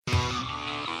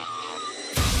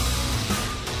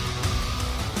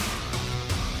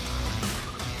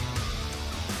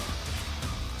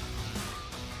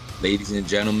Ladies and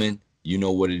gentlemen, you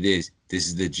know what it is. This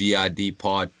is the GRD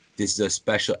pod. This is a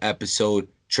special episode.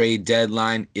 Trade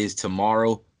deadline is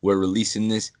tomorrow. We're releasing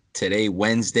this today,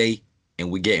 Wednesday,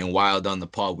 and we're getting wild on the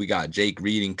pod. We got Jake,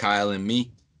 Reed, and Kyle and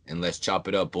me, and let's chop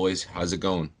it up, boys. How's it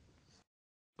going?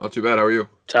 Not too bad. How are you?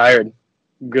 Tired.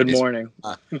 Good morning.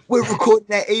 We're recording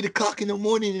at 8 o'clock in the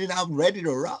morning, and I'm ready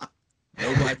to rock.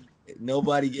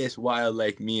 Nobody gets wild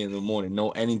like me in the morning. No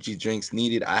energy drinks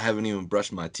needed. I haven't even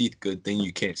brushed my teeth. Good thing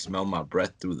you can't smell my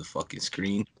breath through the fucking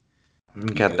screen.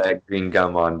 Got that green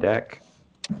gum on deck.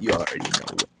 You already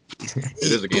know. It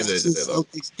is a game day today, though.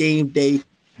 Celtics game day.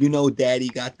 You know, Daddy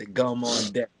got the gum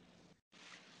on deck.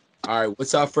 All right,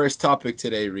 what's our first topic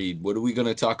today, Reed? What are we going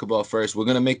to talk about first? We're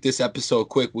going to make this episode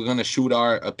quick. We're going to shoot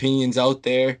our opinions out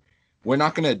there. We're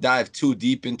not going to dive too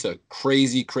deep into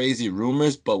crazy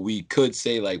rumors, but we could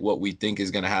say like what we think is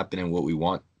going to happen and what we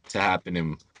want to happen.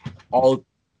 And all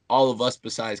of us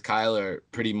besides Kyle are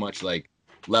pretty much like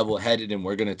level-headed, and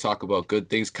we're going to talk about good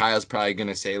things. Kyle's probably going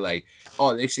to say like,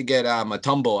 oh, they should get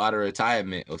Mutombo out of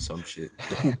retirement or some shit.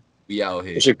 We out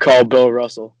here. You should call Bill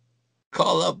Russell.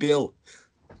 Call up Bill.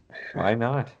 Why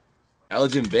not?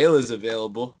 Elgin Baylor's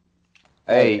available.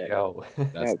 Hey, Okay. yo.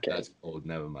 That's cold.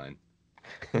 Never mind.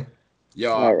 Yo,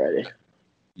 Alrighty.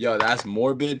 Yo, that's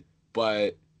morbid.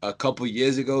 But a couple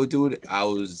years ago, dude, I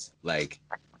was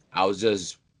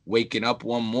just waking up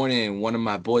one morning and one of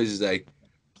my boys is like,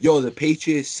 yo, the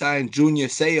Patriots signed Junior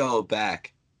Seau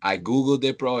back. I Googled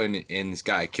it, bro, and this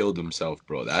guy killed himself,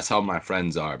 bro. That's how my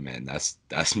friends are, man.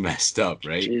 That's messed up,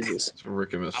 right? Jesus. It's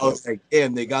freaking messed I was up. like,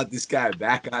 damn, they got this guy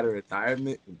back out of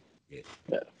retirement. Yeah.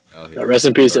 Oh, yeah. Rest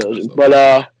in peace, Sorry, Elgin. myself.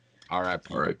 But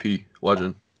R.I.P. R.I.P.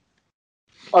 Legend.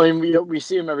 I mean, we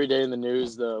see him every day in the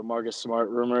news. The Marcus Smart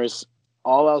rumors.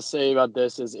 All I'll say about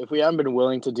this is, if we haven't been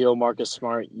willing to deal Marcus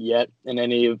Smart yet in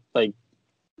any like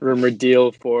rumored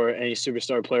deal for any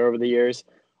superstar player over the years,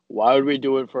 why would we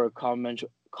do it for a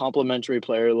complimentary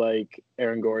player like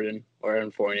Aaron Gordon or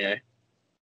Aaron Fournier?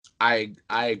 I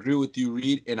agree with you,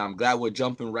 Reed, and I'm glad we're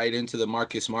jumping right into the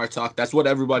Marcus Smart talk. That's what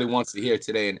everybody wants to hear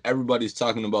today, and everybody's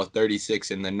talking about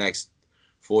 36 in the next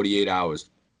 48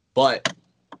 hours. But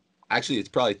actually, it's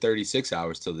probably 36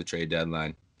 hours till the trade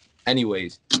deadline.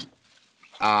 Anyways,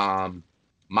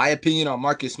 my opinion on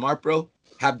Marcus Smart, bro,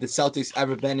 have the Celtics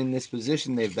ever been in this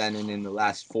position they've been in the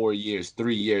last 4 years,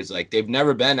 3 years? Like, they've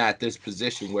never been at this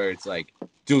position where it's like,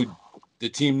 dude, the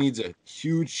team needs a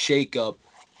huge shakeup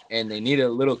and they need a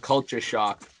little culture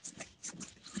shock.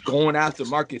 Going after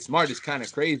Marcus Smart is kind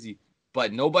of crazy,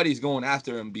 but nobody's going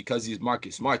after him because he's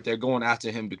Marcus Smart. They're going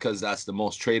after him because that's the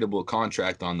most tradable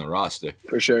contract on the roster.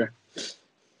 For sure.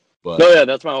 But No, yeah,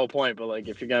 that's my whole point. But like,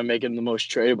 if you're gonna make him the most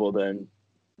tradable, then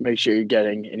make sure you're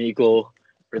getting an equal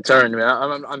return. I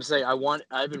mean, I'm saying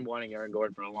I've been wanting Aaron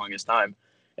Gordon for the longest time,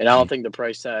 and I don't think the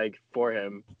price tag for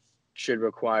him should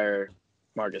require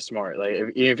Marcus Smart. Like,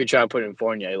 even if you try to put in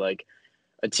Fournier, like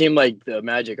a team like the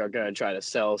Magic are gonna try to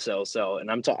sell,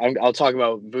 and I'll talk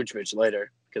about Vucevic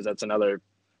later because that's another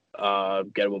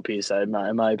gettable piece in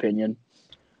my opinion,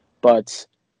 but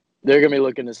they're going to be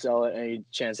looking to sell at any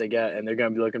chance they get, and they're going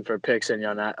to be looking for picks and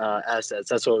young assets.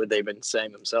 That's what they've been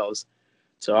saying themselves.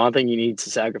 So I don't think you need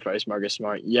to sacrifice Marcus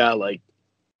Smart. Yeah, like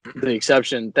the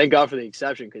exception. Thank God for the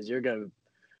exception, because you're going to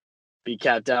be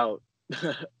capped out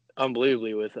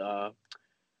unbelievably with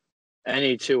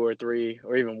any 2 or 3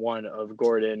 or even 1 of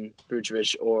Gordon,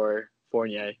 Vucevic, or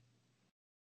Fournier.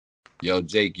 yo,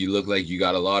 Jake, you look like you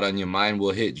got a lot on your mind.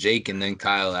 We'll hit Jake and then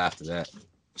Kyle after that.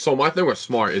 So my thing with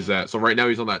Smart is that, so right now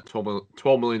he's on that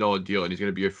 $12 million deal, and he's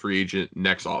going to be a free agent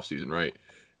next offseason, right?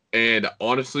 And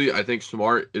honestly, I think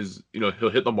Smart is, he'll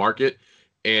hit the market,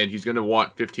 and he's going to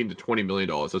want $15 to $20 million.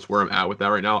 That's where I'm at with that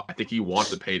right now. I think he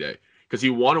wants a payday, because he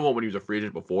wanted one when he was a free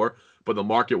agent before, but the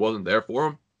market wasn't there for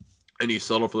him, and he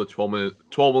settled for the $12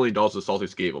 million the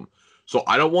Celtics gave him. So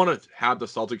I don't want to have the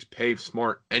Celtics pay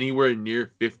Smart anywhere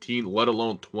near 15, let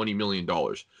alone $20 million.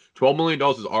 $12 million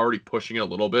is already pushing it a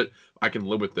little bit. I can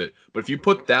live with it. But if you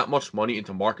put that much money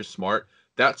into Marcus Smart,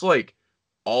 that's like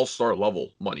all-star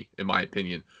level money, in my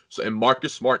opinion. So, and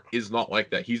Marcus Smart is not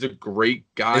like that. He's a great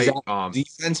guy. Is that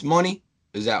defense money?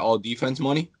 Is that all defense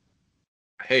money?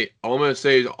 Hey, all I'm going to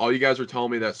say is, all you guys are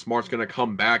telling me that Smart's going to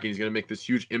come back and he's going to make this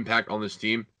huge impact on this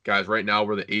team. Guys, right now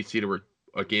we're the 8th seed, we're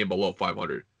a game below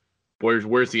 500.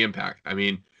 Where's the impact? I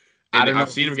mean, and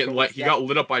I've seen him getting he got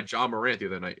lit up by Ja Morant the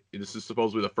other night. This is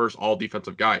supposedly the first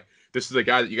all-defensive guy. This is the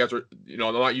guy that you guys are,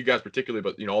 not you guys particularly,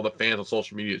 but, all the fans on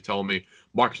social media telling me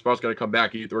Marcus Smart's going to come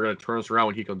back. We're going to turn us around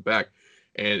when he comes back,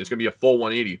 and it's going to be a full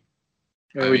 180.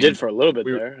 I mean, we did for a little bit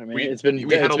there. I mean, it's been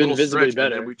visibly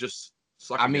better. And we just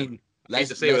sucked. I mean, let's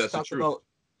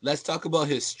talk about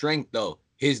his strength though.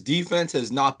 his defense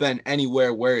has not been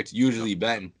anywhere where it's usually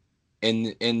been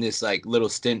in this like little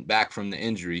stint back from the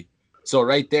injury. So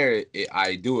right there,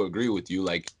 I do agree with you.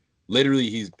 Like literally,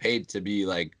 he's paid to be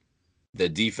like the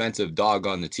defensive dog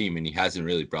on the team, and he hasn't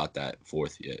really brought that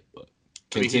forth yet. But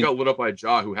I mean, he continue. got lit up by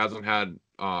Ja, who hasn't had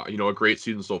a great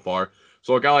season so far.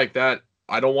 So a guy like that,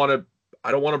 I don't want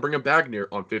to bring him back near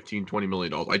on 15, $20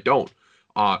 million. I don't.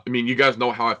 I mean, you guys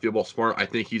know how I feel about Smart. I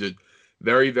think he's a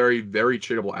very, very, very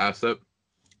tradable asset.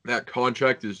 That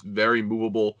contract is very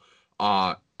movable.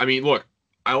 I mean, look,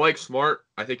 I like Smart.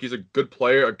 I think he's a good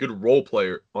player, a good role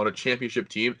player on a championship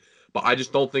team. But I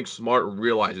just don't think Smart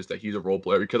realizes that he's a role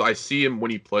player because I see him when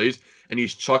he plays and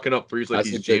he's chucking up threes like That's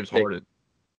a he's good James pick. Harden.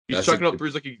 He's That's a chucking up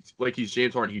good. threes like he's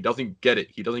James Harden. He doesn't get it.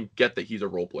 He doesn't get that he's a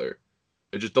role player.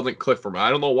 It just doesn't click for me. I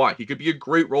don't know why. He could be a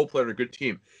great role player on a good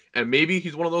team, and maybe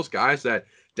he's one of those guys that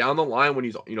down the line when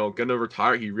he's gonna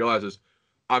retire, he realizes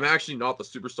I'm actually not the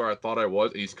superstar I thought I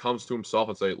was, and he comes to himself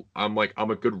and say I'm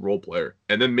a good role player,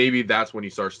 and then maybe that's when he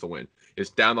starts to win. It's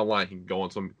down the line he can go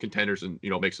on some contenders and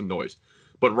make some noise.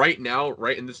 But right now,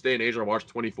 right in this day and age on March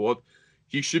 24th,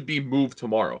 he should be moved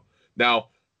tomorrow. Now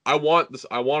I want this.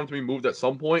 I want him to be moved at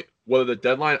some point. Whether the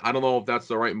deadline, I don't know if that's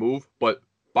the right move. But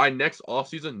by next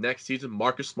offseason, next season,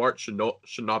 Marcus Smart should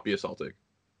not be a Celtic.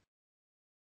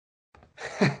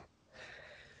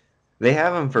 They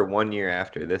have him for 1 year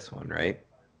after this one, right?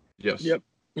 Yes. Yep.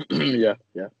 Yeah.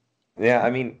 Yeah, I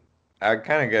mean, I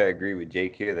kind of gotta agree with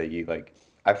Jake here that you like.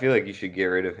 I feel like you should get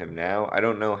rid of him now. I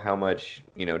don't know how much,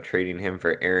 trading him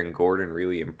for Aaron Gordon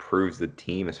really improves the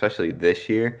team, especially this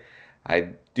year. I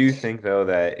do think though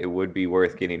that it would be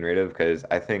worth getting rid of because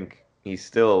I think he's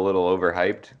still a little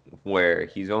overhyped where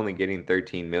he's only getting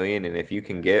 13 million and if you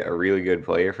can get a really good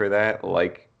player for that,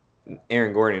 like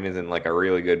Aaron Gordon isn't like a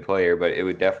really good player, but it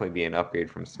would definitely be an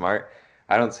upgrade from Smart.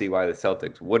 I don't see why the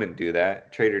Celtics wouldn't do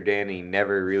that. Trader Danny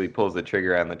never really pulls the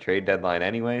trigger on the trade deadline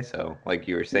anyway, so like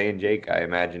you were saying, Jake, I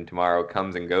imagine tomorrow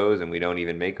comes and goes and we don't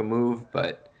even make a move,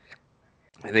 but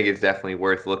I think it's definitely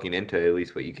worth looking into at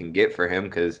least what you can get for him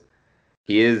because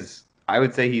he is I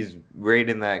would say he's right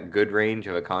in that good range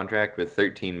of a contract with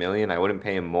 13 million. I wouldn't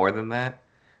pay him more than that.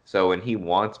 So when he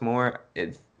wants more,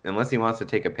 it's unless he wants to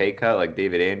take a pay cut like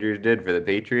David Andrews did for the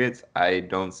Patriots, I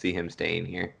don't see him staying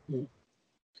here.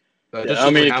 That Yeah. just I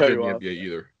don't doesn't mean to cut happen in you the off. NBA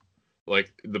either.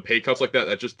 Like the pay cuts like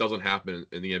that just doesn't happen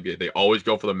in the NBA. They always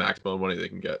go for the maximum money they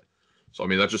can get. So I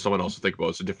mean, that's just something else to think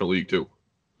about. It's a different league too.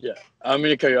 Yeah. I don't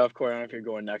mean to cut you off, Corey. I don't know if you're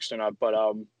going next or not, but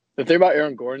the thing about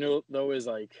Aaron Gordon though is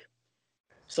like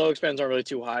Celtics fans aren't really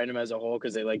too high on him as a whole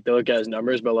because they look at his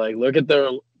numbers, but like look at their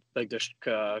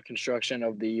construction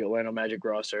of the Orlando Magic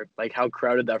roster, like how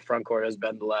crowded that front court has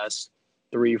been the last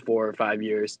 3, 4, or 5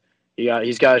 years.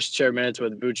 He's got share minutes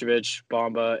with Vucevic,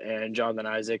 Bamba, and Jonathan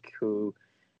Isaac, who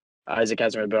Isaac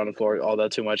hasn't really been on the floor all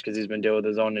that too much because he's been dealing with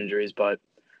his own injuries. But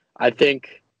I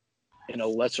think in a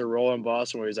lesser role in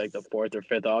Boston where he's like the fourth or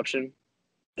fifth option,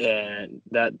 and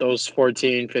that those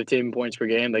 14, 15 points per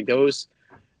game, like those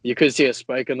you could see a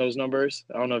spike in those numbers.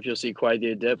 I don't know if you'll see quite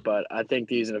the dip, but I think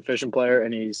he's an efficient player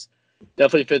and he's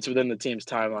definitely fits within the team's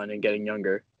timeline and getting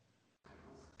younger.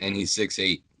 And he's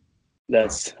 6'8".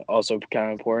 That's also kind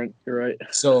of important. You're right.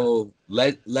 So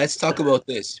let's talk about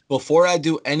this. Before I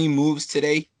do any moves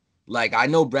today, like I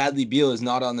know Bradley Beal is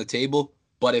not on the table,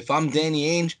 but if I'm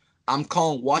Danny Ainge, I'm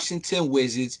calling Washington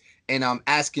Wizards and I'm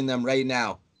asking them right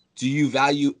now, do you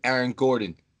value Aaron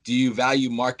Gordon? Do you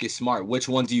value Marcus Smart? Which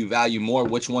one do you value more?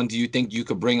 Which one do you think you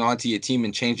could bring onto your team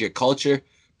and change your culture?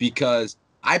 Because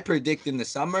I predict in the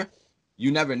summer,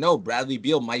 you never know. Bradley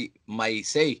Beal might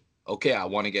say, okay, I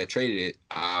want to get traded.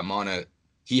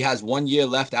 He has 1 year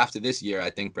left after this year, I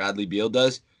think Bradley Beal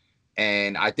does.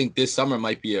 And I think this summer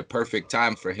might be a perfect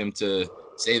time for him to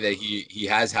say that he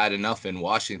has had enough in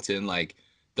Washington. Like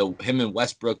him and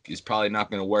Westbrook is probably not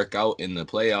going to work out in the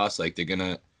playoffs. Like they're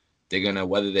gonna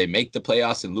whether they make the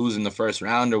playoffs and lose in the first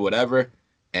round or whatever,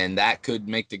 and that could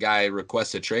make the guy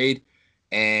request a trade.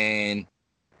 And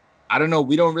I don't know,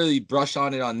 we don't really brush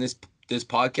on it on this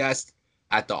podcast.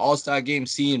 At the All-Star game,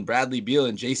 seeing Bradley Beal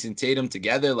and Jason Tatum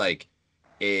together, like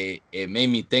it made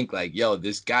me think like, yo,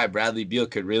 this guy Bradley Beal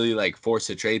could really like force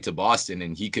a trade to Boston,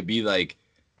 and he could be like,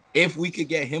 if we could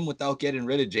get him without getting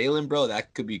rid of Jalen, bro,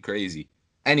 that could be crazy.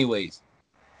 Anyways,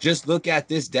 just look at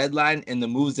this deadline and the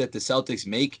moves that the Celtics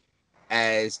make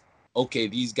as okay,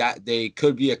 these guys they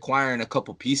could be acquiring a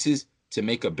couple pieces to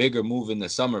make a bigger move in the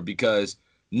summer because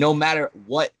no matter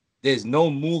what, there's no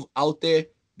move out there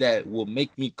that will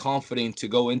make me confident to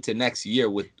go into next year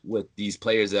with these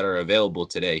players that are available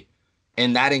today.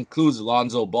 And that includes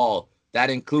Lonzo Ball. That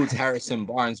includes Harrison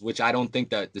Barnes, which I don't think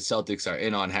that the Celtics are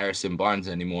in on Harrison Barnes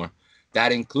anymore.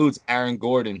 That includes Aaron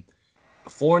Gordon.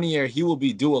 Fournier, he will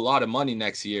be due a lot of money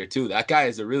next year too. That guy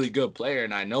is a really good player,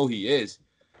 and I know he is.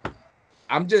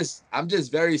 I'm just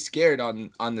very scared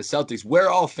on the Celtics. We're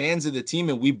all fans of the team,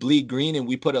 and we bleed green, and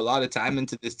we put a lot of time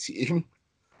into this team.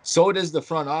 So does the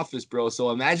front office, bro.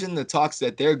 So imagine the talks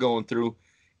that they're going through.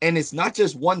 And it's not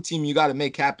just one team you got to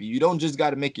make happy. You don't just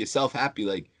got to make yourself happy.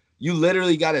 Like, you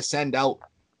literally got to send out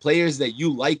players that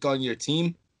you like on your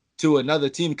team to another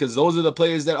team, because those are the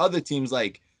players that other teams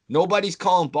like. Nobody's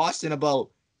calling Boston about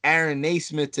Aaron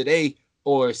Naismith today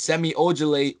or Semi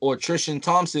Ojeleye or Tristan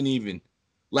Thompson even.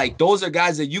 Like, those are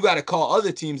guys that you got to call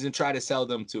other teams and try to sell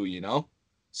them to, you know?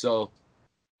 So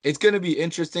it's going to be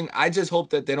interesting. I just hope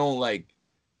that they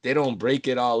don't break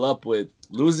it all up with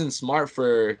losing Smart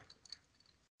for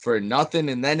nothing.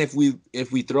 And then if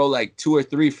we throw like 2 or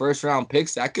 3 first round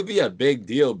picks, that could be a big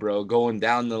deal, bro, going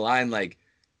down the line. Like,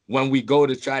 when we go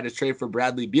to try to trade for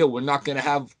Bradley Beal, we're not going to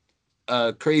have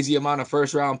a crazy amount of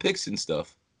first round picks and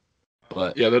stuff.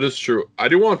 But yeah, that is true. I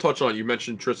do want to touch on, you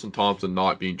mentioned Tristan Thompson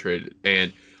not being traded,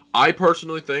 and I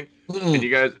personally think, and you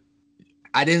guys,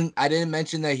 I didn't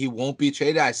mention that he won't be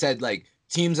traded. I said, like,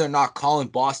 teams are not calling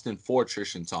Boston for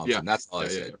Tristan Thompson. Yeah. That's all I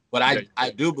said. Yeah. But I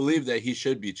do believe that he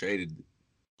should be traded.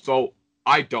 So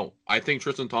I don't. I think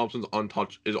Tristan Thompson's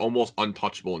is almost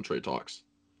untouchable in trade talks.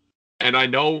 And I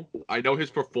know his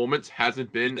performance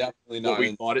hasn't been what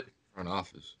we thought it. Front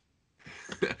office.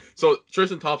 So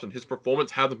Tristan Thompson, his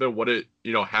performance hasn't been what it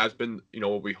has been,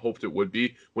 what we hoped it would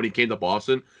be when he came to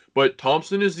Boston. But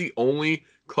Thompson is the only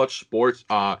Clutch Sports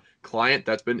client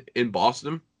that's been in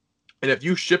Boston, and if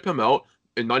you ship him out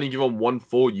and not even give him 1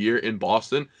 full year in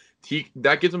Boston,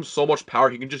 that gives him so much power.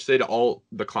 He can just say to all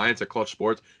the clients at Clutch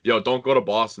Sports, "Yo, don't go to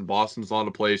Boston. Boston's not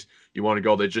a place you want to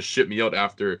go. They just shipped me out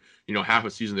after half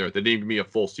a season there. They didn't give me a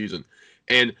full season."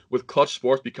 And with Clutch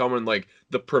Sports becoming like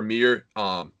the premier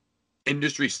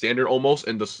industry standard almost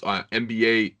in this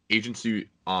NBA agency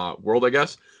world, I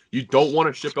guess, you don't want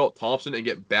to ship out Thompson and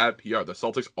get bad PR. The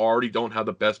Celtics already don't have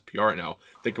the best PR right now.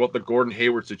 Think about the Gordon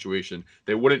Hayward situation.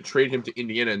 They wouldn't trade him to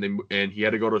Indiana, and he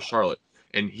had to go to Charlotte,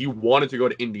 and he wanted to go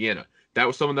to Indiana. That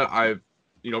was something that I've,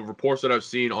 reports that I've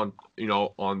seen on,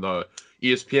 on the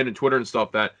ESPN and Twitter and stuff,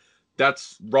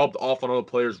 that's rubbed off on other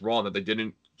players wrong, that they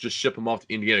didn't just ship him off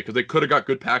to Indiana, because they could have got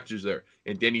good packages there,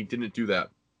 and Danny didn't do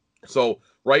that. So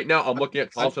right now I'm looking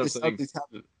at Thompson saying,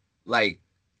 like,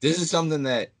 this is something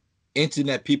that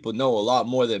internet people know a lot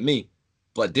more than me.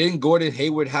 But didn't Gordon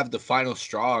Hayward have the final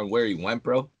straw on where he went,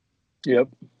 bro? Yep.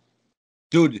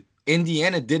 Dude,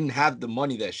 Indiana didn't have the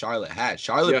money that Charlotte had.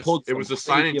 Charlotte pulled. It was a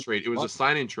sign-in trade. It was a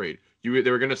sign-in trade. They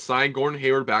were going to sign Gordon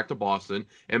Hayward back to Boston,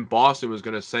 and Boston was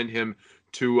going to send him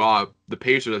to the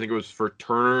Pacers. I think it was for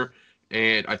Turner,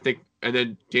 and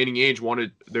then Danny Ainge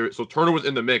wanted there. So Turner was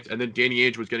in the mix, and then Danny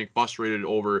Ainge was getting frustrated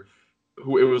over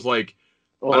who it was like.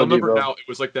 I don't remember now. It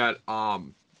was like that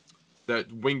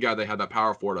that wing guy they had, that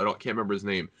power forward. Can't remember his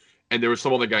name. And there was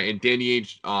some other guy, and Danny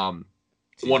Ainge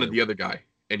wanted the other guy,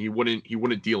 and he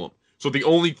wouldn't deal him. So the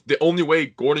only way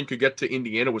Gordon could get to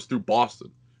Indiana was through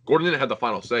Boston. Gordon didn't have the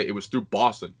final say. It was through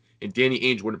Boston, and Danny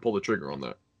Ainge wouldn't pull the trigger on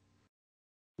that.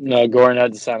 No, Gordon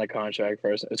had to sign a contract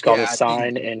first. It's called a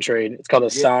sign and trade. It's called a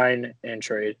sign and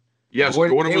trade. Yes,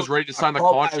 Gordon was ready to sign the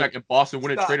contract, and Boston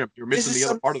wouldn't trade him. You're missing the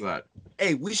other part of that.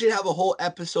 Hey, we should have a whole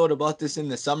episode about this in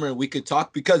the summer, and we could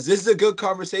talk, because this is a good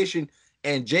conversation,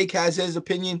 and Jake has his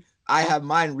opinion. I have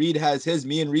mine. Reed has his.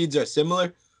 Me and Reed's are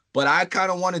similar, but I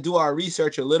kind of want to do our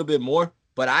research a little bit more.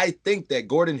 But I think that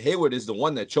Gordon Hayward is the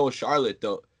one that chose Charlotte,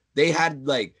 though. They had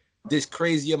like this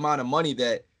crazy amount of money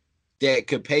that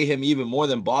could pay him even more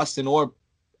than Boston, or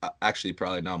actually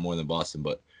probably not more than Boston,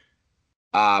 but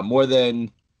more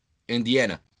than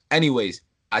Indiana. Anyways,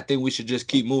 I think we should just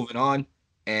keep moving on.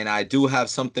 And I do have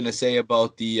something to say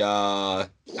about the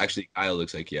actually, Kyle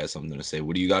looks like he has something to say.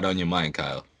 What do you got on your mind,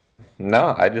 Kyle?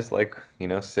 No, I just like,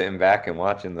 sitting back and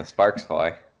watching the sparks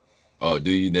fly. Oh,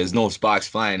 do you? There's no sparks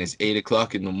flying. It's 8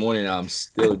 o'clock in the morning. I'm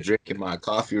still drinking my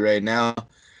coffee right now.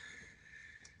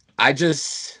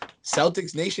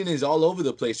 Celtics Nation is all over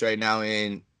the place right now,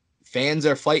 and fans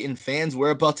are fighting fans.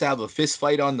 We're about to have a fist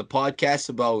fight on the podcast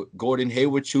about Gordon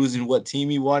Hayward choosing what team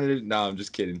he wanted. No, I'm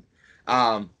just kidding.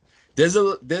 There's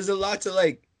a lot to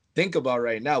like think about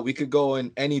right now. We could go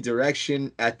in any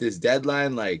direction at this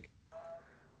deadline. Like,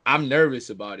 I'm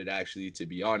nervous about it, actually, to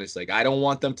be honest. Like, I don't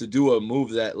want them to do a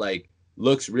move that like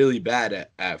looks really bad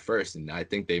at first, and I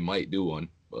think they might do one.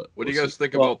 But what do you guys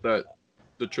think about that?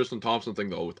 The Tristan Thompson thing,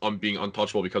 though, with being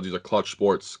untouchable because he's a Clutch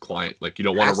Sports client. Like, you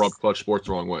don't want to rub Clutch Sports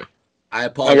the wrong way. I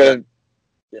apologize.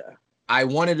 I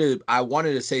wanted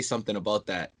to say something about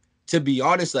that. To be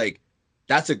honest, like,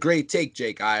 That's a great take,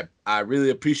 Jake. I really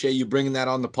appreciate you bringing that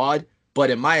on the pod. But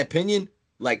in my opinion,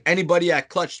 like anybody at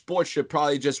Clutch Sports should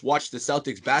probably just watch the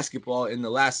Celtics basketball in the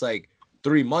last like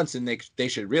 3 months, and they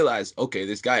should realize, okay,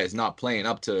 this guy is not playing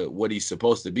up to what he's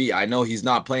supposed to be. I know he's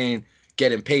not playing,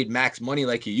 getting paid max money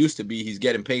like he used to be. He's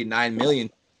getting paid $9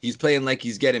 million. He's playing like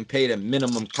he's getting paid a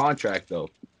minimum contract though.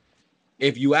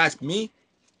 If you ask me,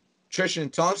 Tristan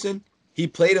Thompson, he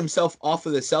played himself off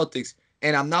of the Celtics,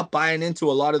 and I'm not buying into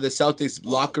a lot of the Celtics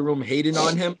locker room hating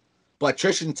on him. But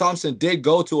Tristan Thompson did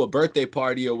go to a birthday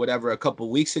party or whatever a couple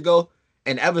weeks ago,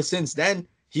 and ever since then,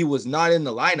 he was not in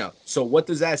the lineup. So what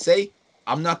does that say?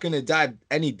 I'm not going to dive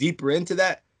any deeper into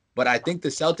that, but I think the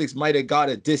Celtics might have got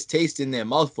a distaste in their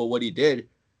mouth for what he did,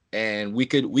 and we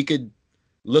could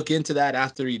look into that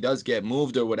after he does get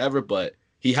moved or whatever. But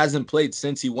he hasn't played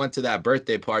since he went to that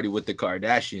birthday party with the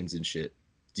Kardashians and shit.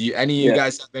 Do you any of you Yeah.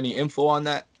 guys have any info on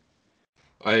that?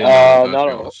 I didn't know that, to Not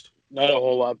be a honest. not a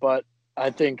whole lot, but I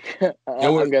think There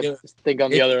were I'm gonna think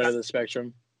on the if you other end guys, of the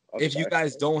spectrum. I'm if you sorry.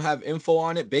 guys don't have info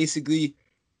on it, basically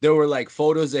there were like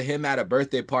photos of him at a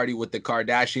birthday party with the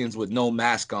Kardashians with no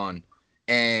mask on.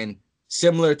 And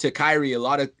similar to Kyrie, a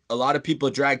lot of people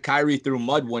dragged Kyrie through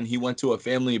mud when he went to a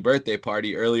family birthday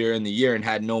party earlier in the year and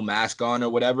had no mask on or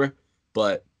whatever.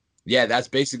 But yeah, that's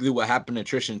basically what happened to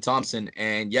Tristan Thompson.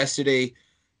 And yesterday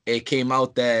it came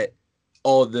out that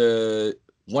the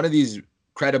one of these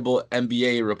credible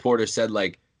NBA reporters said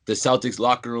like the Celtics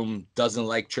locker room doesn't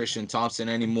like Tristan Thompson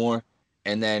anymore.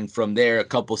 And then from there, a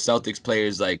couple Celtics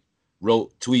players like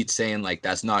wrote tweets saying like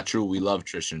that's not true. We love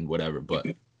Tristan, whatever. But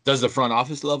does the front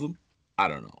office love him? I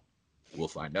don't know. We'll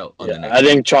find out on Yeah, the next I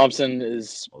think Thompson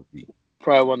is pod.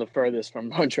 probably one of the furthest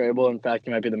from untradeable. In fact,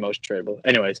 he might be the most tradable.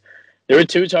 Anyways, there were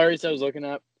two targets I was looking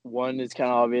at. One is kind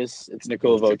of obvious. It's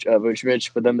Nikola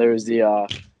Vucevic. But then there's the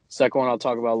second one I'll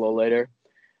talk about a little later.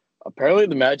 Apparently,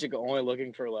 the Magic are only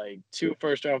looking for like 2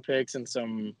 first-round picks and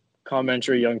some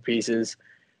complimentary young pieces.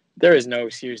 There is no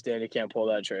excuse Danny can't pull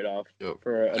that trade off Yep.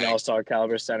 for an all-star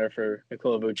caliber center for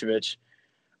Nikola Vucevic.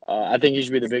 I think he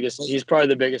should be the biggest. He's probably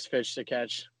the biggest fish to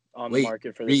catch on the Wait,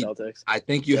 market for the Reed, Celtics. I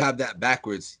think you Yeah. have that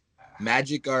backwards.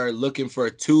 Magic are looking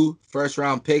for 2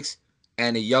 first-round picks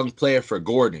and a young player for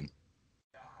Gordon.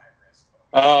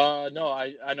 No,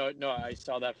 I know. No, I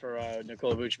saw that for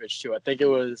Nikola Vucevic too. I think it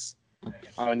was.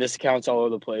 And this account's all over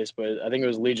the place, but I think it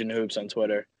was Legion Hoops on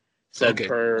Twitter. Said Okay.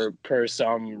 per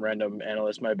some random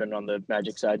analyst might have been on the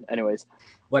Magic side. Anyways,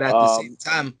 But at the same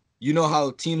time, you know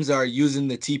how teams are using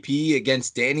the TPE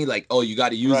against Danny, like, oh, you got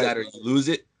to use Right. that or you lose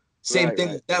it. Same Right, thing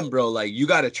right. with them, bro. Like, you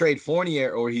got to trade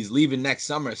Fournier or he's leaving next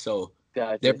summer. So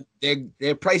Gotcha.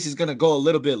 their price is gonna go a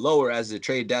little bit lower as the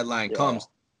trade deadline Yeah. comes.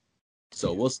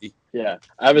 So we'll see. Yeah,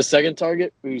 I have a second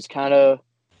target who's kind of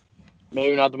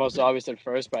maybe not the most obvious at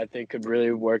first, but I think could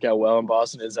really work out well in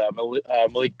Boston is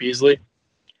Malik Beasley.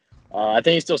 I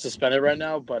think he's still suspended right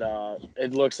now, but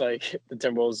it looks like the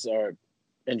Timberwolves are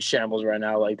in shambles right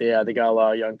now. Like they got a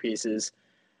lot of young pieces.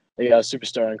 They got a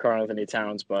superstar in Karl Anthony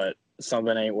Towns, but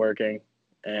something ain't working.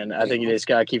 And I think you just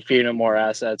gotta keep feeding him more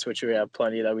assets, which we have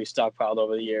plenty that we stockpiled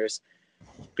over the years.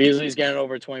 Beasley's getting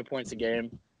over 20 points a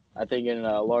game. I think in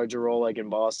a larger role like in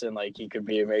Boston, like he could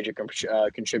be a major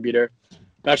contributor.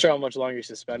 Not sure how much longer he's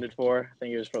suspended for. I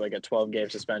think it was for like a 12-game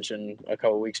suspension a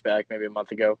couple weeks back, maybe a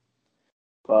month ago.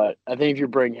 But I think if you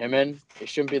bring him in, it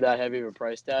shouldn't be that heavy of a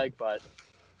price tag. But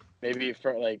maybe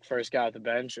for like first guy at the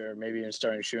bench, or maybe in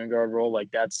starting shooting guard role,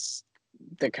 like that's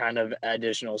the kind of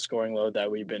additional scoring load that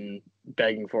we've been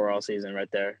begging for all season,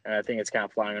 right there. And I think it's kind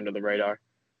of flying under the radar.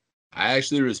 I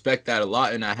actually respect that a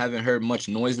lot, and I haven't heard much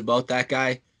noise about that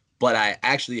guy. But I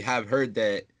actually have heard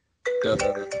that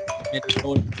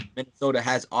Minnesota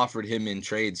has offered him in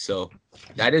trade, so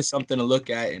that is something to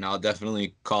look at. And I'll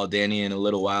definitely call Danny in a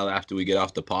little while after we get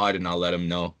off the pod, and I'll let him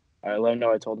know. All right, let him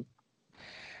know I told him.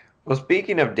 Well,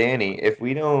 speaking of Danny, if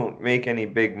we don't make any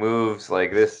big moves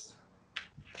like this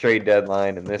trade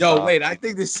deadline and this Yo, wait, I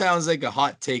think this sounds like a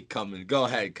hot take coming. Go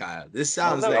ahead, Kyle. This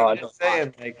sounds no, like I'm just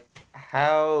saying, like,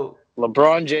 how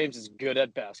LeBron James is good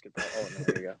at basketball. Oh, no,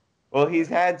 there you go. well, he's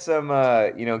had some,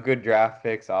 good draft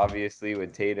picks, obviously,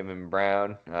 with Tatum and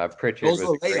Brown. Pritchard those was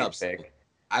are a great layups. pick.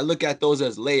 I look at those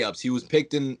as layups. He was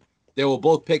picked in. They were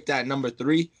both picked at number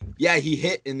 3. Yeah, he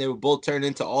hit, and they were both turned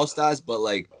into all-stars. But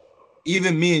like,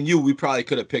 even me and you, we probably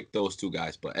could have picked those 2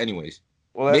 guys. But anyways,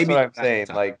 Well, that's maybe what I'm back in saying.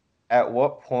 time. Like, at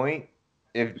what point,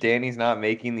 if Danny's not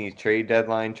making these trade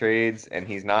deadline trades and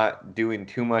he's not doing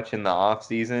too much in the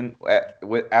offseason,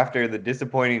 after the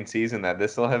disappointing season that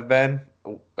this will have been,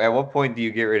 at what point do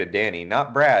you get rid of Danny?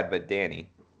 Not Brad, but Danny.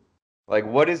 Like,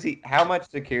 what is he? How much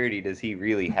security does he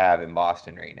really have in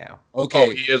Boston right now? Okay, Oh,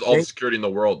 he has all the security in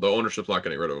the world. The ownership's not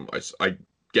getting rid of him. I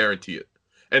guarantee it.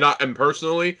 And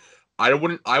personally, I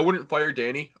wouldn't fire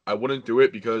Danny. I wouldn't do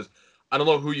it because I don't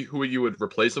know who you would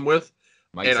replace him with.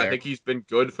 Mike And I Zarin. think he's been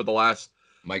good for the last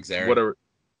Mike Zarin. whatever.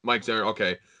 Mike Zarin,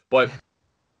 okay, but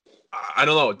I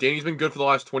don't know. Danny's been good for the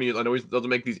last 20 years. I know he doesn't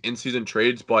make these in-season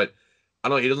trades, but I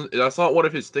don't know. He doesn't. That's not one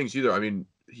of his things either. I mean,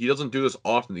 he doesn't do this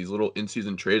often. These little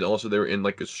in-season trades, unless they were in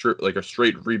like a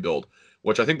straight rebuild.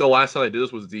 Which I think the last time they did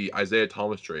this was the Isaiah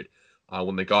Thomas trade,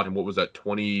 when they got him. What was that?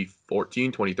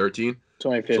 2014, 2013?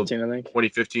 2015, I think.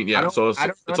 2015. I Yeah. don't. So I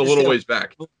don't it's a little understand. ways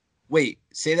back. Wait,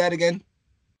 say that again.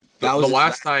 The, That the was his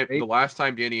last time, trade? the last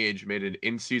time Danny Ainge made an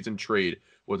in-season trade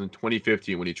was in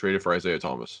 2015 when he traded for Isaiah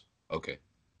Thomas. Okay,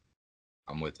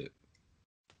 I'm with it.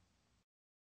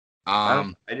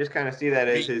 I just kind of see that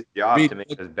as his job Reed, to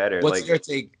make us better. what's Like, your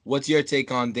take? What's your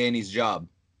take on Danny's job?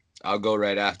 I'll go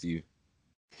right after you.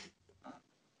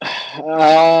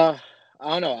 I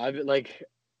don't know.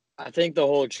 I think the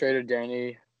whole Trader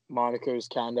Danny moniker is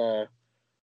kind of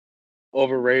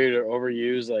overrated or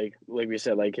overused. Like we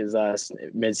said, like his last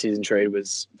midseason trade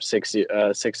was 6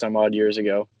 some odd years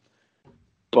ago,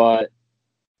 but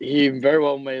he very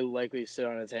well may likely sit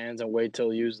on his hands and wait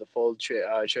till he use the full trade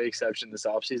exception this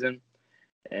offseason.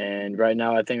 And right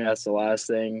now, I think that's the last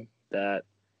thing that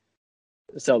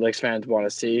Celtics fans want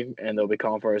to see, and they'll be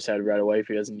calling for his head right away if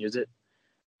he doesn't use it.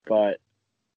 But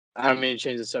I don't mean to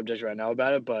change the subject right now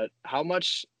about it, but how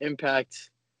much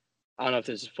impact, I don't know if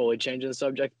this is fully changing the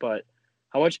subject, but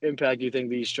how much impact do you think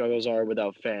these struggles are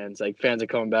without fans? Like, fans are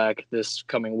coming back this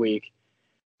coming week.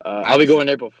 I'll be going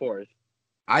April 4th.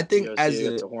 I think go as see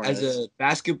the a Hornets.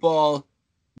 basketball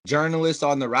journalist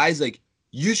on the rise, like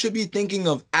you should be thinking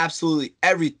of absolutely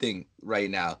everything right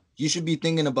now. You should be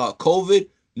thinking about COVID,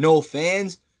 no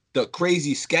fans, the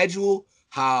crazy schedule,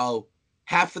 how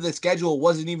half of the schedule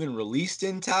wasn't even released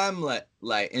in time,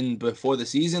 like in before the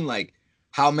season, like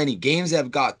how many games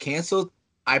have got canceled.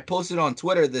 I posted on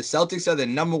Twitter the Celtics are the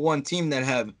number one team that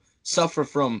have suffered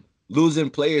from losing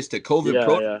players to COVID Yeah,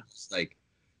 protocols. Like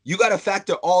you got to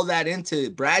factor all that into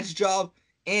Brad's job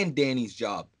and Danny's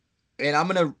job. And I'm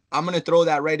gonna throw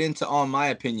that right into on my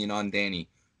opinion on Danny.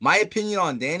 My opinion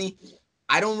on Danny,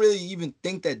 I don't really even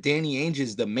think that Danny Ainge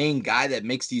is the main guy that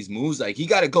makes these moves. Like he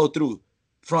got to go through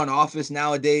front office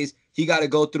nowadays. He got to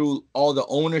go through all the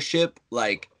ownership.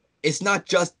 Like it's not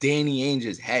just Danny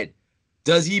Ainge's head.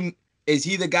 Is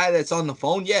he the guy that's on the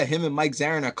phone? Yeah, him and Mike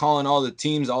Zarin are calling all the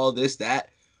teams, all this, that.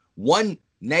 One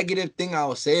negative thing I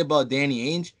will say about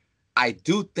Danny Ainge, I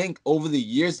do think over the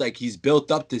years, like he's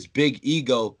built up this big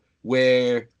ego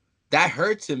where that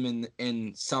hurts him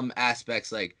in some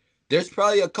aspects. Like there's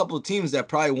probably a couple of teams that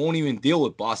probably won't even deal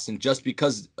with Boston just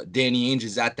because Danny Ainge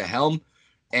is at the helm,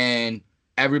 and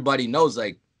everybody knows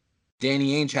like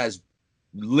Danny Ainge has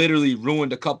literally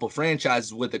ruined a couple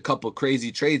franchises with a couple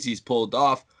crazy trades he's pulled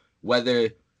off. Whether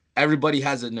everybody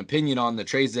has an opinion on the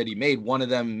trades that he made, one of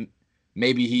them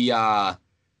maybe he got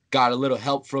a little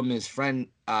help from his friend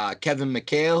Kevin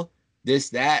McHale,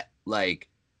 this that like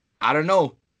I don't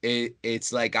know.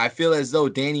 It's like I feel as though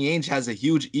Danny Ainge has a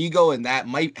huge ego, and that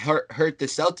might hurt the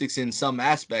Celtics in some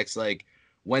aspects. Like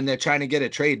when they're trying to get a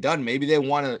trade done, maybe they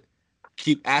want to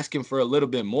keep asking for a little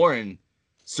bit more, and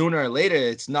sooner or later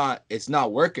it's not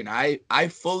working. I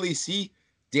fully see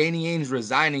Danny Ainge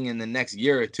resigning in the next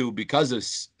year or two because of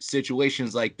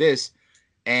situations like this,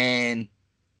 and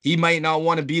he might not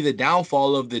want to be the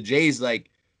downfall of the Jays,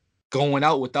 like going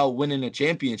out without winning a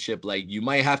championship. Like you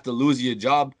might have to lose your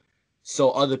job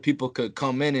so other people could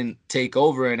come in and take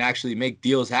over and actually make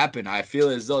deals happen. I feel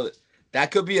as though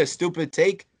that could be a stupid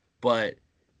take, but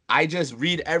I just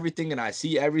read everything and I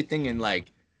see everything, and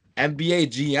like NBA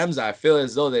GMs, I feel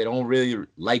as though they don't really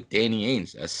like Danny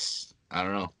Ainge. I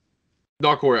don't know.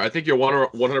 No, Corey, I think you're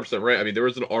 100% right. I mean, there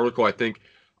was an article, I think,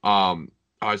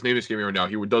 his name is escaping me right now.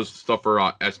 He does stuff for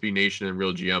SB Nation and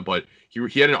Real GM, but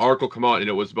he had an article come out, and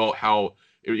it was about how,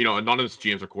 anonymous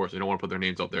GMs, of course, they don't want to put their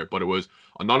names out there, but it was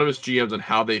anonymous GMs and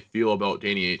how they feel about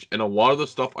Danny Ainge. And a lot of the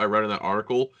stuff I read in that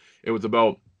article, it was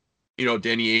about,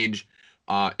 Danny Ainge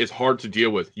is hard to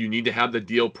deal with. You need to have the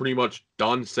deal pretty much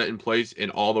done, set in place, and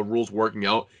all the rules working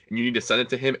out, and you need to send it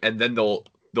to him, and then they'll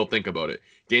think about it.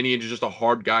 Danny Ainge is just a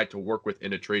hard guy to work with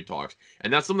in a trade talks.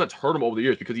 And that's something that's hurt him over the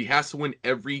years because he has to win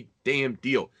every damn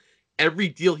deal. Every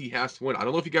deal he has to win. I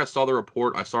don't know if you guys saw the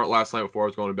report. I saw it last night before I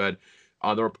was going to bed.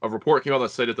 A report came out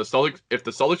that said if the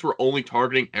Celtics were only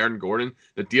targeting Aaron Gordon,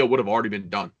 the deal would have already been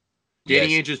done.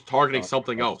 Danny Yes. Ainge is targeting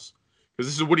something else.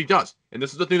 because this is what he does. And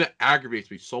this is the thing that aggravates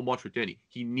me so much with Danny.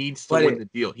 He needs to But win the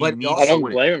deal. He but needs I to don't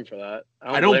win it. blame him for that.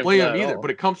 I don't blame him at either, all.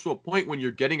 but it comes to a point when you're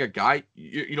getting a guy,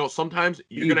 sometimes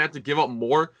you're gonna have to give up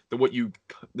more than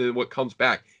what comes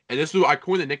back. And this is I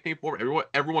coined the nickname for him.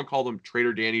 Everyone called him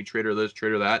Trader Danny, Trader this,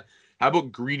 Trader that. How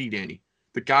about Greedy Danny?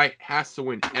 The guy has to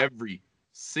win every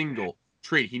single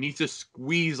trade. He needs to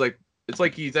squeeze it's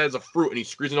like he has a fruit and he's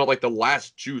squeezing out like the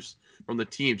last juice from the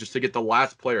team just to get the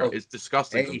last player. It's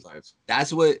disgusting sometimes.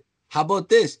 That's what. How about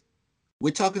this?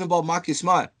 We're talking about Marcus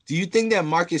Smart. Do you think that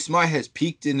Marcus Smart has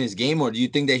peaked in his game, or do you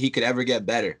think that he could ever get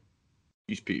better?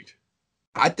 He's peaked.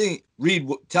 I think, Reed,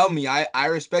 tell me. I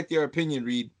respect your opinion,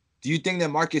 Reed. Do you think that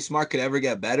Marcus Smart could ever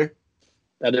get better?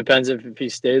 That depends if he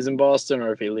stays in Boston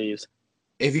or if he leaves.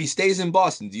 If he stays in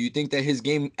Boston, do you think that his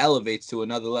game elevates to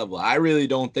another level? I really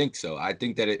don't think so. I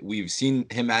think that we've seen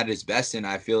him at his best, and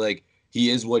I feel like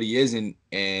he is what he is,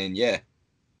 and yeah.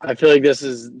 I feel like this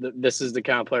is the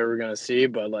kind of player we're gonna see,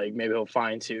 but like maybe he'll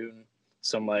fine tune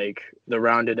some like the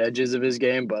rounded edges of his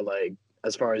game, but like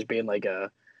as far as being like a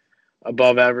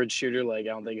above average shooter, like I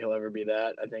don't think he'll ever be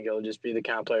that. I think he'll just be the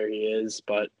kind of player he is,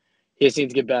 but he just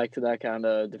needs to get back to that kind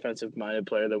of defensive minded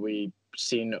player that we've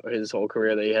seen his whole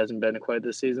career that he hasn't been quite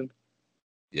this season.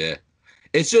 Yeah.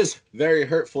 It's just very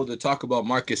hurtful to talk about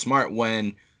Marcus Smart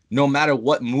when no matter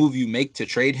what move you make to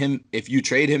trade him, if you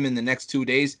trade him in the next 2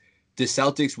 days, the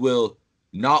Celtics will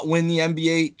not win the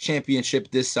NBA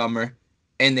championship this summer,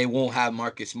 and they won't have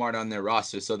Marcus Smart on their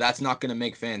roster. So that's not going to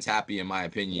make fans happy, in my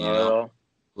opinion. You know,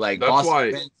 like That's Boston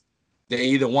why fans, they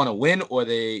either want to win or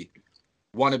they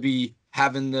want to be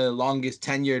having the longest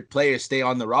tenured player stay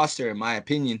on the roster, in my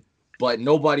opinion. But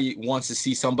nobody wants to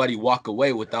see somebody walk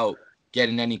away without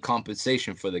getting any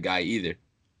compensation for the guy either.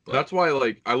 But that's why,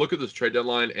 like, I look at this trade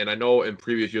deadline, and I know in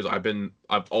previous years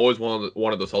I've always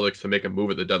wanted the Celtics to make a move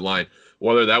at the deadline,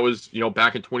 whether that was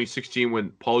back in 2016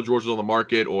 when Paul George was on the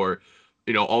market, or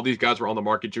all these guys were on the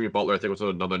market. Jimmy Butler, I think, was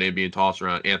another name being tossed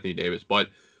around. Anthony Davis, but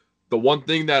the one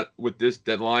thing that with this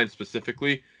deadline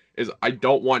specifically is I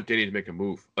don't want Danny to make a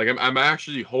move. Like I'm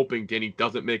actually hoping Danny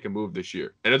doesn't make a move this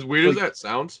year. And as weird as that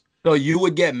sounds, so you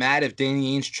would get mad if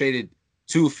Danny Ainge traded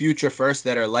 2 future firsts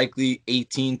that are likely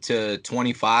 18 to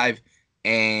 25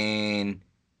 and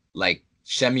like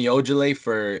Shemi Ojale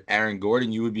for Aaron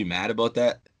Gordon. You would be mad about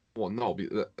that? well, no,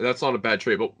 that's not a bad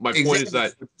trade. But my point is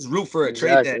that Just root for a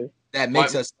trade that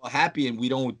makes us so happy and we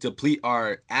don't deplete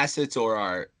our assets or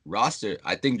our roster.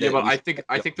 I think that but I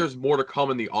think there's more to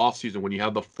come in the offseason when you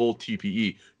have the full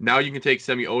TPE. Now you can take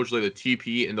Semi Ojale, the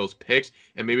TPE, and those picks,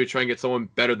 and maybe try and get someone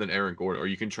better than Aaron Gordon, or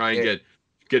you can try and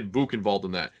get Book involved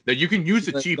in that. Now you can use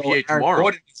the TPA tomorrow. Aaron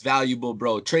Gordon is valuable,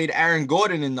 bro. Trade Aaron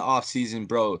Gordon in the offseason,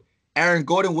 bro. Aaron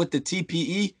Gordon with the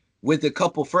TPE, with a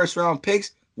couple first round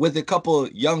picks, with a couple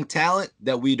young talent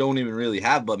that we don't even really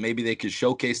have, but maybe they could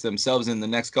showcase themselves in the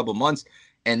next couple months,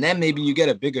 and then maybe you get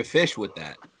a bigger fish with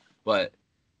that. But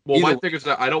my thing is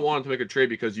that I don't want him to make a trade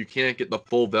because you can't get the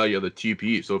full value of the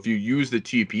TPE. So if you use the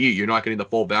TPE, you're not getting the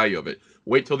full value of it.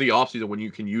 Wait till the offseason when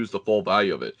you can use the full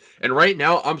value of it. And right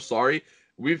now, I'm sorry,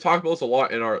 we've talked about this a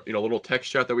lot in our little text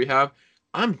chat that we have.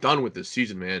 I'm done with this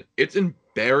season, man. It's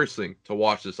embarrassing to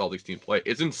watch the Celtics team play.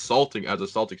 It's insulting as a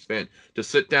Celtics fan to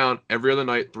sit down every other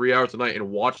night, 3 hours a night,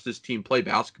 and watch this team play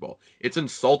basketball. It's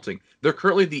insulting. They're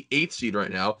currently the 8th seed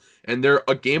right now, and they're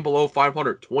a game below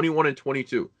 500,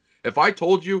 21-22. If I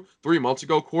told you 3 months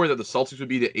ago, Corey, that the Celtics would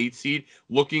be the 8th seed,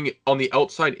 looking on the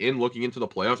outside in, looking into the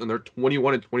playoffs, and they're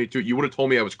 21-22, you would have told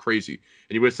me I was crazy,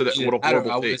 and you would have said that what a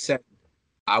horrible take.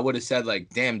 I would have said, like,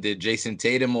 damn, did Jason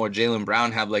Tatum or Jaylen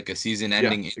Brown have like a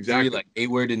season-ending injury, like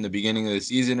Hayward in the beginning of the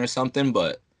season or something?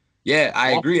 But yeah,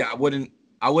 I agree. I wouldn't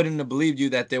have believed you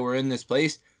that they were in this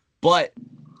place. But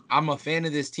I'm a fan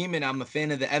of this team and I'm a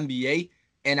fan of the NBA,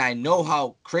 and I know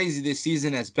how crazy this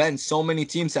season has been. So many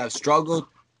teams have struggled,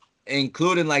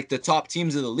 including like the top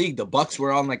teams of the league. The Bucks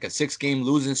were on like a 6-game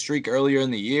losing streak earlier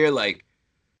in the year. Like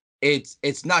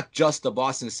it's not just the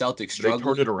Boston Celtics struggle. They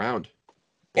turned it around.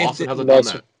 Boston hasn't done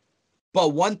that.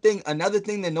 But another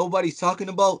thing that nobody's talking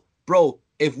about, bro,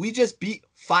 if we just beat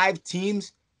 5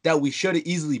 teams that we should have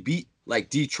easily beat, like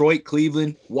Detroit,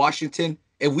 Cleveland, Washington,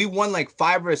 if we won like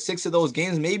 5 or 6 of those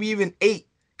games, maybe even 8,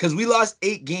 because we lost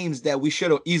 8 games that we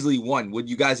should have easily won. Would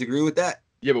you guys agree with that?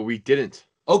 Yeah, but we didn't.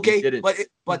 Okay,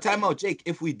 but time out, Jake.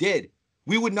 If we did,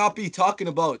 we would not be talking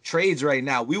about trades right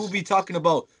now. We would be talking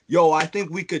about, yo, I think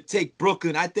we could take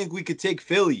Brooklyn. I think we could take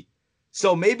Philly.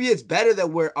 So maybe it's better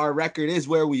that our record is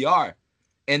where we are.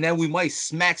 And then we might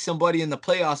smack somebody in the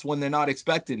playoffs when they're not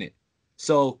expecting it.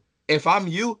 So if I'm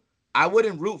you, I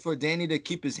wouldn't root for Danny to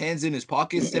keep his hands in his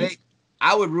pockets today.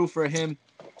 I would root for him,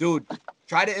 dude,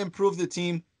 try to improve the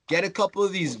team, Get a couple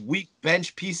of these weak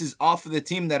bench pieces off of the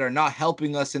team that are not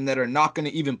helping us and that are not going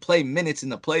to even play minutes in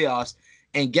the playoffs,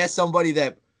 and get somebody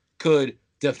that could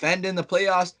defend in the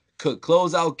playoffs, could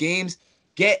close out games.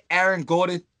 Get Aaron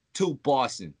Gordon to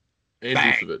Boston. And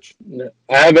Bang. Vucevic.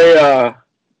 I have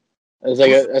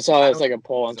I saw it's like a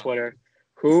poll on Twitter.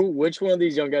 Which one of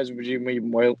these young guys would you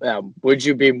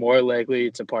be more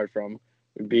likely to part from?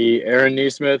 Would be Aaron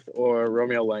Neesmith or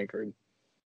Romeo Langford?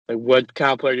 Like, what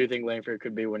kind of player do you think Langford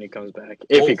could be when he comes back?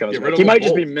 If he comes back, he might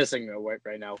just be missing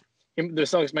right now. The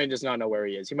Celtics might just not know where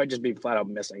he is. He might just be flat out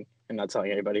missing and not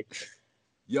telling anybody.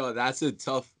 Yo, that's a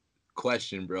tough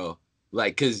question, bro.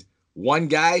 Like, cause one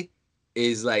guy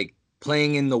is like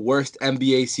playing in the worst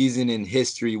NBA season in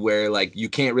history, where like you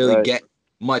can't really get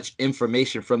much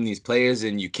information from these players,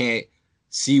 and you can't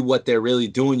see what they're really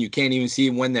doing. You can't even see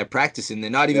when they're practicing.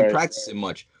 They're not even practicing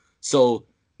much. So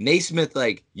Naismith,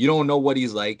 like, you don't know what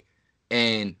he's like.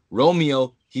 And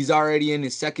Romeo, he's already in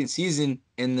his second season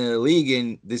in the league,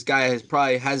 and this guy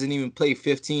hasn't even played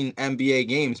 15 NBA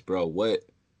games, bro.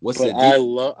 What's the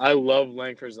deal? I love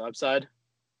Langford's upside,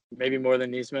 maybe more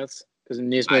than Neesmith's, because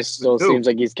Neesmith still seems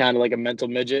like he's kind of like a mental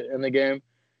midget in the game.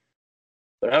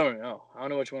 But I don't know. I don't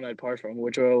know which one I'd part from.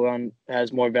 Which one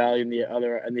has more value in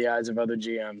the eyes of other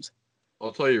GMs?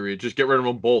 I'll tell you, Reed. Just get rid of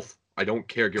them both. I don't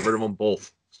care. Get rid of them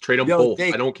both. Trade them both.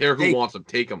 Jake, I don't care who wants them.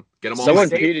 Take them. Get them all. Someone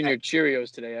peed in your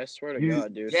Cheerios today. I swear to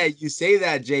God, dude. Yeah, you say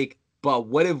that, Jake. But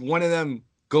what if one of them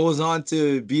goes on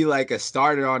to be like a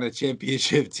starter on a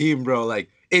championship team, bro? Like,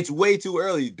 it's way too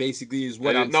early, basically, is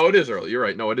what I'm saying. No, it is early. You're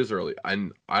right. No, it is early.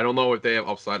 And I don't know if they have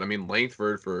upside. I mean,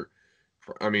 Langford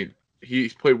I mean,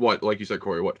 he's played what, like you said,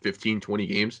 Corey, 15, 20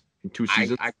 games in 2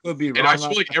 seasons? I could be wrong. And I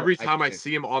feel like every time I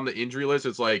see him on the injury list,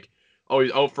 it's like, oh,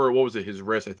 he's out for, what was it, his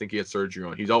wrist? I think he had surgery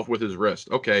on. He's out with his wrist.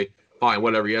 Okay, fine,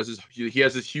 whatever. He has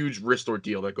this huge wrist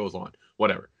ordeal that goes on.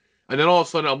 Whatever. And then all of a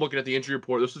sudden, I'm looking at the injury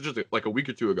report. This was just like a week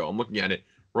or two ago. I'm looking at it.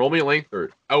 Romeo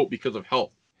Langford out because of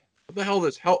health. What the hell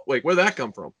is health? Like, where'd that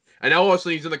come from? And now all of a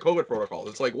sudden he's in the COVID protocol.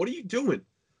 It's like, what are you doing?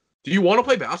 Do you want to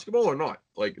play basketball or not?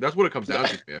 Like, that's what it comes down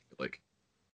to. Man. Like,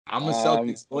 I'm a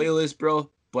Celtics loyalist, bro,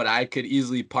 but I could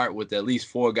easily part with at least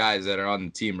 4 guys that are on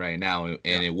the team right now, and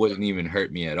it wouldn't even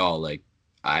hurt me at all. Like,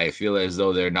 I feel as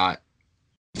though they're not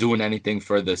doing anything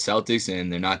for the Celtics,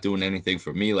 and they're not doing anything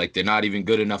for me. Like, they're not even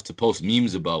good enough to post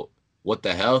memes about. What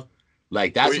the hell?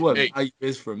 Like, that's what value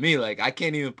is for me. Like, I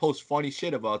can't even post funny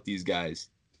shit about these guys.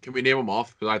 Can we name them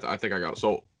off? Because I think I got it.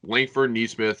 So, Langford,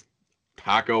 Neesmith,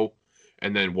 Paco,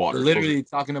 and then Waters. We're literally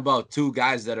talking about 2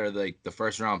 guys that are, like, the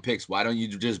first-round picks. Why don't you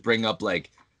just bring up, like,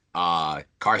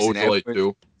 Carson Edwards,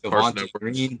 Devontae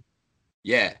Green?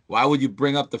 Yeah. Why would you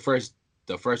bring up the first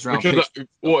round picks?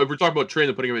 Well, if we're talking about trades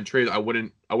and putting them in trades, I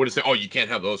wouldn't say, oh, you can't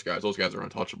have those guys. Those guys are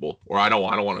untouchable. Or I don't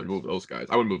want to move those guys.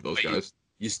 I would move those guys.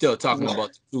 You're still talking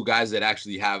about 2 guys that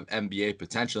actually have NBA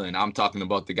potential, and I'm talking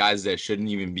about the guys that shouldn't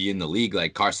even be in the league,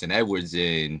 like Carson Edwards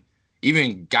and even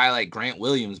a guy like Grant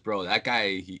Williams, bro. That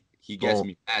guy, he gets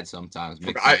me mad sometimes.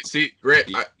 Grant.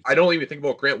 I don't even think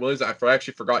about Grant Williams. I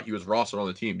actually forgot he was rostered on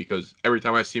the team, because every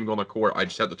time I see him go on the court, I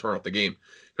just have to turn off the game.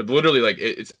 Because literally, like,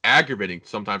 it's aggravating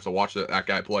sometimes to watch that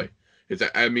guy play. It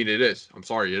is. I'm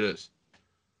sorry, it is.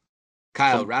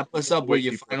 Kyle, wrap us up with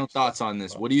your final thoughts on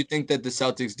this. What do you think that the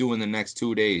Celtics do in the next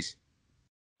 2 days?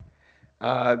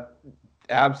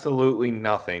 Absolutely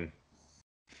nothing.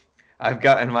 I've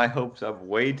gotten my hopes up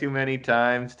way too many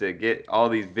times to get all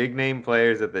these big name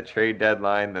players at the trade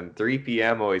deadline. Then 3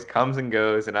 p.m. always comes and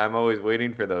goes, and I'm always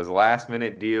waiting for those last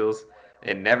minute deals.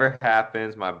 It never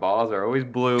happens. My balls are always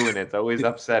blue, and it's always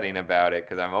upsetting about it,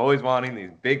 because I'm always wanting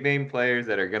these big name players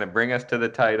that are going to bring us to the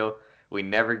title. We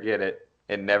never get it.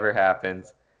 It never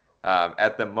happens.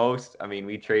 At the most, I mean,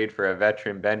 we trade for a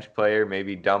veteran bench player,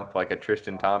 maybe dump like a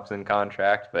Tristan Thompson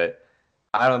contract, but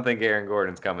I don't think Aaron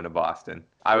Gordon's coming to Boston.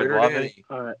 I would love it,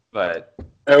 but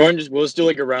everyone we'll just do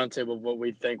like a roundtable of what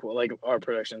we think, like our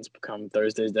predictions come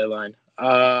Thursday's deadline.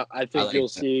 I think you'll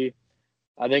see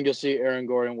Aaron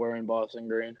Gordon wearing Boston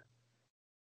green.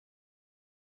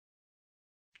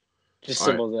 Just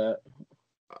simple as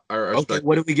that. Okay,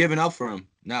 what are we giving up for him?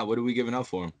 What are we giving up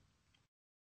for him?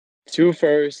 2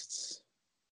 firsts,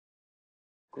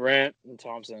 Grant and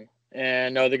Thompson.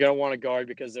 And no, they're going to want a guard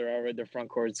because they're already their front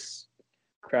court's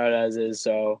crowd as is.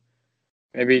 So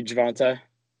maybe Javante. I'm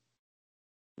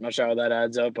not sure how that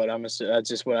adds up, but that's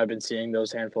just what I've been seeing,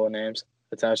 those handful of names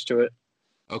attached to it.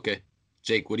 Okay.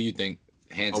 Jake, what do you think?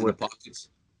 Hands in the pockets?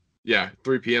 Yeah,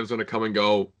 3 p.m. is going to come and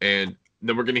go. And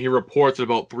then we're going to hear reports at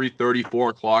about 3:30, 4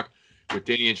 o'clock. With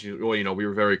Danny and we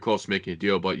were very close to making a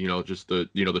deal, but just the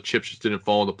chips just didn't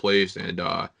fall into place, and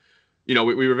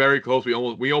we were very close.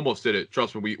 We almost did it.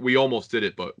 Trust me, we almost did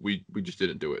it, but we just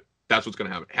didn't do it. That's what's going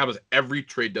to happen. It happens every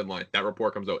trade deadline. That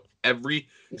report comes out. Every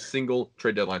single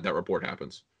trade deadline, that report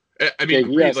happens. I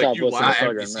mean, You gotta Reed, like stop you listening laugh. to Not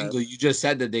every Thugger, single. man. You just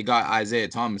said that they got Isaiah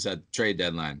Thomas at the trade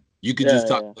deadline. You could Yeah, just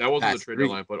talk yeah. about That wasn't the past trade three.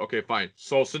 deadline, but okay, fine.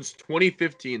 So since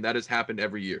 2015, that has happened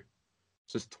every year.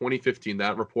 Since 2015,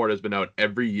 that report has been out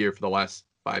every year for the last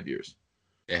 5 years.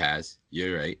 It has.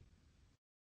 You're right.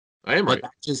 I am But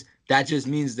right. that just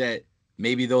means that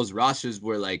maybe those rosters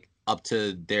were like up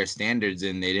to their standards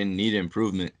and they didn't need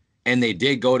improvement. And they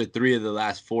did go to 3 of the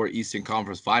last 4 Eastern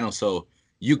Conference Finals. So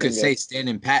you could Bingo. say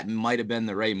standing pat might have been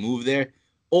the right move there,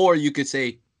 or you could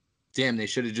say, damn, they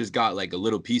should have just got like a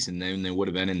little piece and then they would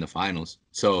have been in the finals.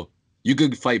 So you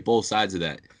could fight both sides of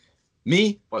that.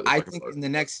 Me, What the I fucking think fuck?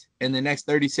 in the next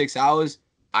 36 hours,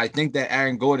 I think that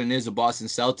Aaron Gordon is a Boston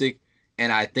Celtic,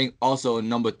 and I think also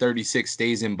number 36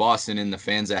 stays in Boston, and the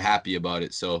fans are happy about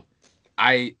it. So,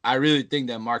 I really think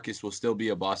that Marcus will still be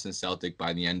a Boston Celtic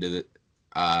by the end of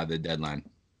the deadline.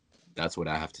 That's what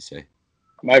I have to say.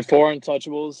 My 4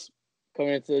 untouchables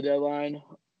coming into the deadline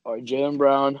are Jaylen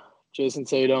Brown, Jason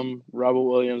Tatum, Robert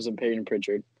Williams, and Peyton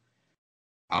Pritchard.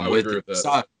 I'm I would with agree you. with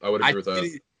that. I would agree with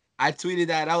that. I tweeted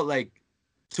that out like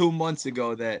 2 months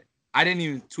ago that I didn't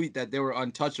even tweet that they were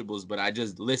untouchables, but I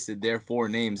just listed their 4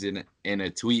 names in a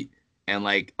tweet, and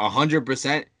like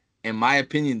 100%, in my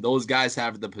opinion, those guys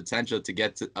have the potential to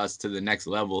get us to the next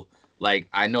level. Like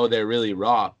I know they're really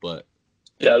raw, but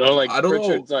Yeah, they're like I don't know.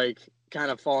 Pritchard's like kind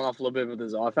of falling off a little bit with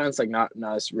his offense. Like not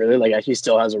really. Like he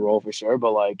still has a role for sure,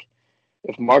 but like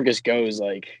if Marcus goes,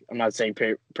 like I'm not saying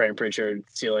Peyton Pritchard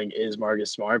ceiling is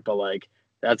Marcus Smart, but like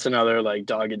that's another like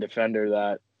dogged defender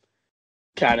that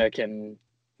kind of can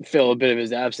fill a bit of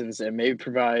his absence and maybe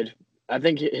provide. I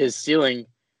think his ceiling,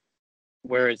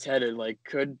 where it's headed, like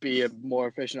could be a more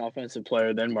efficient offensive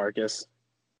player than Marcus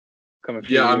coming a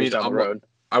few Yeah, I years mean, down the road.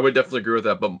 I would definitely agree with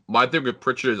that. But my thing with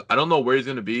Pritchard is I don't know where he's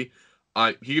going to be.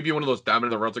 He could be one of those diamond in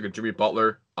the runs like a Jimmy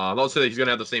Butler. I'm not saying that he's going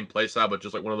to have the same play style, but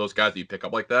just like one of those guys that you pick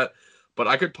up like that. But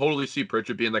I could totally see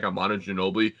Pritchard being like a Manu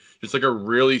Ginobili, just like a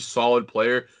really solid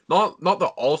player. Not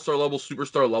the all-star level,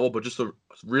 superstar level, but just a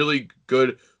really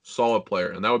good, solid player.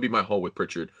 And that would be my hope with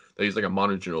Pritchard, that he's like a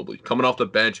Manu Ginobili. Coming off the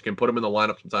bench, can put him in the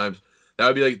lineup sometimes. That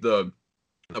would be like the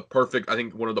perfect, I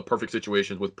think one of the perfect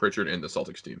situations with Pritchard and the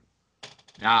Celtics team.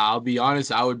 I'll be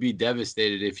honest, I would be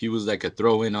devastated if he was like a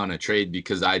throw in on a trade,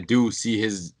 because I do see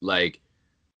his like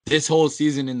this whole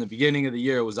season in the beginning of the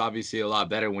year was obviously a lot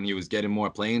better when he was getting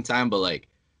more playing time, but like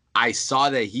I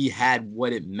saw that he had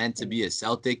what it meant to be a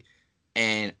Celtic,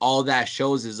 and all that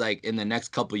shows is like in the next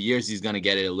couple of years he's gonna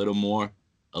get it a little more,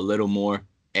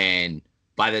 and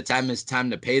by the time it's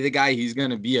time to pay the guy, he's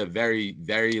gonna be a very,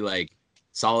 very like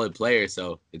solid player.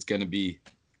 So it's gonna be,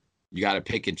 you got to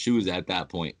pick and choose at that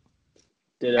point.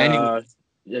 Did Anyway,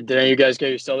 did any of you guys get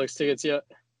your Celtics tickets yet?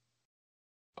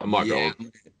 I'm not yeah,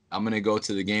 going. I'm gonna go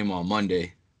to the game on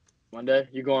Monday. Monday?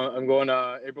 You going? I'm going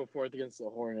April 4th against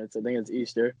the Hornets. I think it's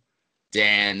Easter.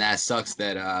 Damn, that sucks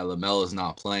that LaMelo's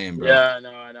not playing, bro. Yeah,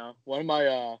 I know. One of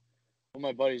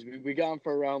my buddies, we got him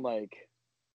for around like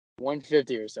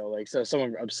 150 or so, like so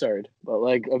something absurd, but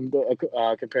like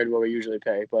compared to what we usually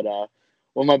pay. But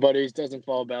one of my buddies doesn't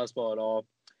follow basketball at all.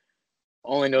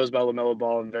 Only knows about LaMelo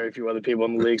Ball and very few other people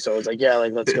in the league. So it's like, yeah,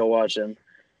 like let's go watch him.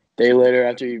 Day later,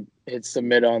 after he hits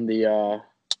submit on the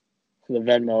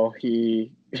Venmo,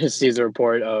 he sees a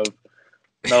report of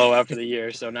Melo after the year.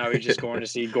 So now he's just going to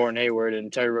see Gordon Hayward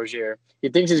and Terry Rozier. He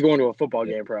thinks he's going to a football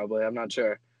game, probably. I'm not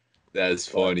sure. That is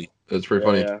But, funny. That's pretty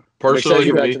yeah, funny. yeah. I'm Personally, excited to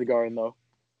for go back me, to the Garden, though.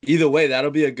 Either way, that'll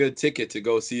be a good ticket to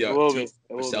go see It will two be. It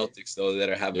will be. Celtics though that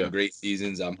are having Yeah. great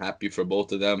seasons. I'm happy for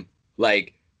both of them.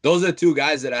 Like those are 2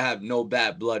 guys that I have no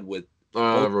bad blood with.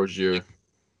 Rozier.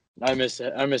 I miss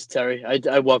Terry.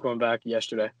 I welcome him back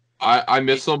yesterday. I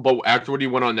miss him, but after when he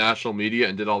went on national media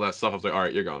and did all that stuff, I was like, all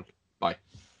right, you're gone. Bye.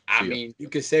 I See ya. mean, you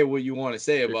can say what you want to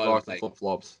say about him. Like, Flip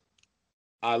flops.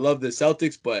 I love the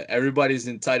Celtics, but everybody's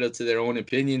entitled to their own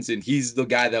opinions, and he's the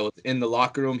guy that was in the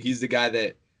locker room. He's the guy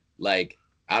that, like,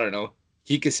 I don't know.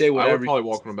 He could say I would whatever. probably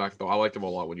welcome him back though. I liked him a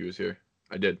lot when he was here.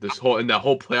 I did. That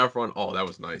whole playoff run. Oh, that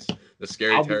was nice. The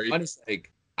scary I'll Terry. be honest,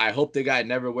 like, I hope the guy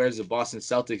never wears a Boston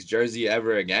Celtics jersey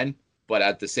ever again. But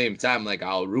at the same time, like,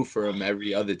 I'll root for him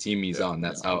every other team he's on.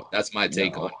 That's my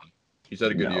take on him. He's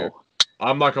had a good No. year.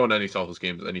 I'm not going to any Celtics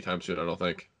games anytime soon. I don't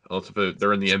think. Unless if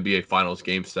they're in the NBA Finals,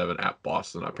 Game 7 at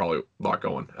Boston, I'm probably not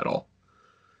going at all.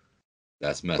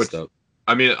 That's messed up.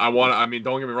 I mean,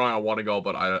 don't get me wrong. I want to go,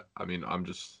 but I mean, I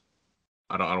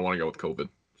don't want to go with COVID.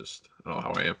 Just, I don't know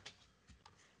how I am.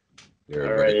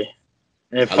 Alrighty.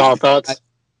 Any I final love you thoughts? guys.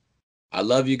 I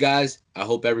love you guys. I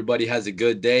hope everybody has a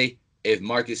good day. if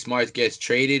Marcus Smart gets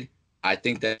traded, I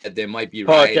think that there might be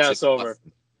riots. Podcast over.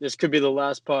 This could be the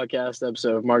last podcast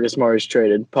episode if Marcus Smart is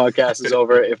traded. Podcast is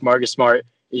over if Marcus Smart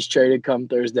is traded come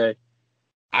Thursday.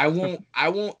 I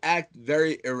won't act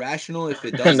very irrational if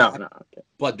it does happen, Okay.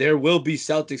 but there will be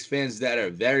Celtics fans that are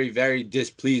very, very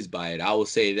displeased by it. I will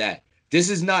say that. This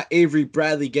is not Avery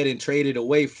Bradley getting traded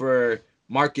away for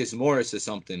Marcus Morris or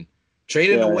something.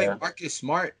 Trading away Marcus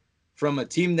Smart from a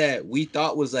team that we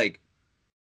thought was like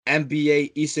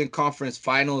NBA Eastern Conference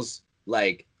Finals,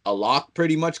 like a lock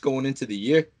pretty much going into the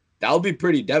year. That would be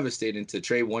pretty devastating to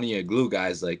trade one of your glue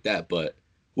guys like that, but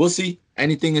we'll see.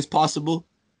 Anything is possible.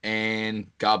 And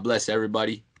God bless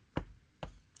everybody.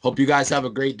 Hope you guys have a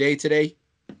great day today.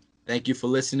 Thank you for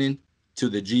listening to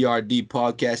the GRD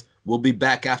podcast. We'll be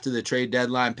back after the trade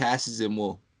deadline passes and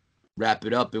we'll wrap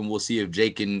it up and we'll see if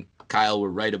Jake and Kyle were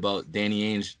right about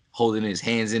Danny Ainge holding his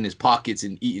hands in his pockets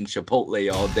and eating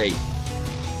Chipotle all day.